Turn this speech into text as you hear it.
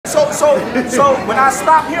So when I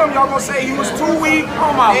stop him, y'all gonna say he was too weak.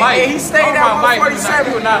 On my mic. And he stayed at 147.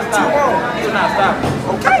 He would not stop. Too long. He would not stop.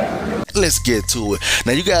 Okay. Let's get to it.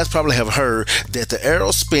 Now, you guys probably have heard that the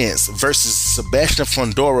Errol Spence versus Sebastian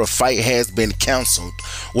Fundora fight has been canceled.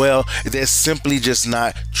 Well, that's simply just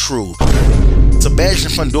not true.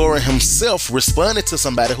 Sebastian Fundora himself responded to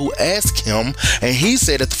somebody who asked him, and he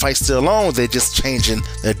said that the fight's still on, they're just changing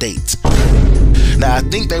the date. Now, I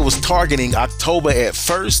think they was targeting October at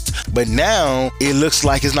first, but now it looks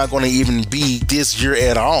like it's not going to even be this year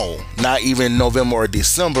at all. Not even November or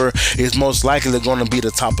December. It's most likely going to be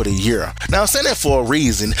the top of the year. Now, I'm saying that for a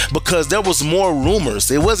reason, because there was more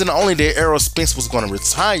rumors. It wasn't only that Errol Spence was going to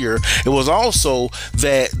retire, it was also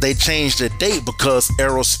that they changed the date because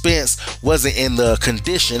Errol Spence wasn't in the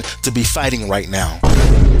condition to be fighting right now.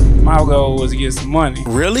 My goal was to get some money.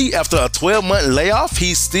 Really? After a 12-month layoff,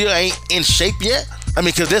 he still ain't in shape yet? I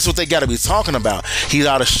mean, because that's what they got to be talking about. He's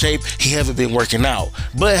out of shape. He haven't been working out.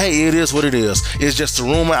 But hey, it is what it is. It's just a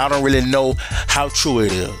rumor. I don't really know how true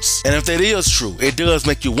it is. And if that is true, it does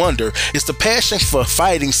make you wonder, is the passion for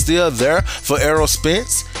fighting still there for Errol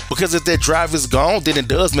Spence? Because if that drive is gone, then it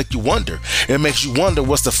does make you wonder. It makes you wonder,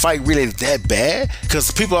 was the fight really that bad? Because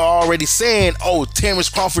people are already saying, oh, Terrence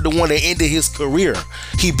Crawford, the one that ended his career.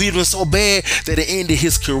 He beat him so bad that it ended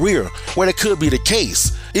his career. Well, that could be the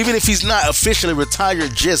case. Even if he's not officially retired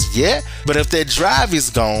just yet, but if that drive is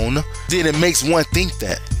gone, then it makes one think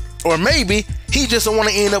that. Or maybe he just don't want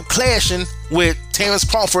to end up clashing with Terrence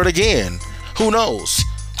Crawford again. Who knows?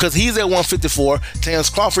 Because he's at 154, Terrence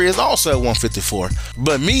Crawford is also at 154.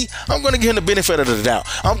 But me, I'm going to give him the benefit of the doubt.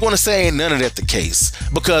 I'm going to say ain't none of that the case,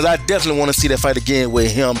 because I definitely want to see that fight again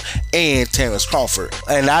with him and Terrence Crawford.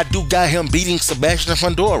 And I do got him beating Sebastian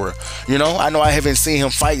Fundora. You know I haven't seen him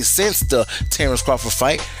fight since the Terrence Crawford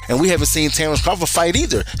fight, and we haven't seen Terrence Crawford fight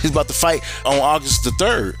either. He's about to fight on August the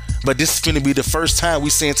 3rd. But this is going to be the first time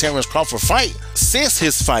we've seen Terrence Crawford fight since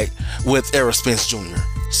his fight with Errol Spence Jr.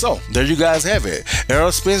 So, there you guys have it.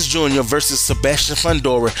 Errol Spence Jr. versus Sebastian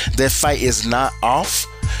Fundora. That fight is not off.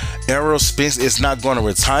 Errol Spence is not going to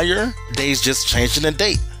retire. They's just changing the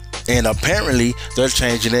date. And apparently, they're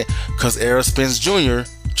changing it because Errol Spence Jr.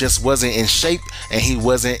 just wasn't in shape and he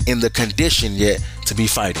wasn't in the condition yet to be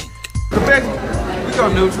fighting. We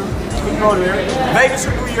go neutral. We go there. Vegas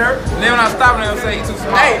or New York. And then when I stop him, they'll say he's too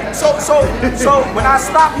small. Hey, so when I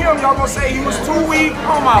stop him, y'all gonna say he was too weak.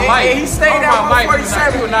 On my mic. And he stayed at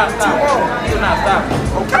 147. He would not stop. Too long. He would not stop.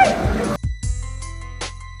 Okay.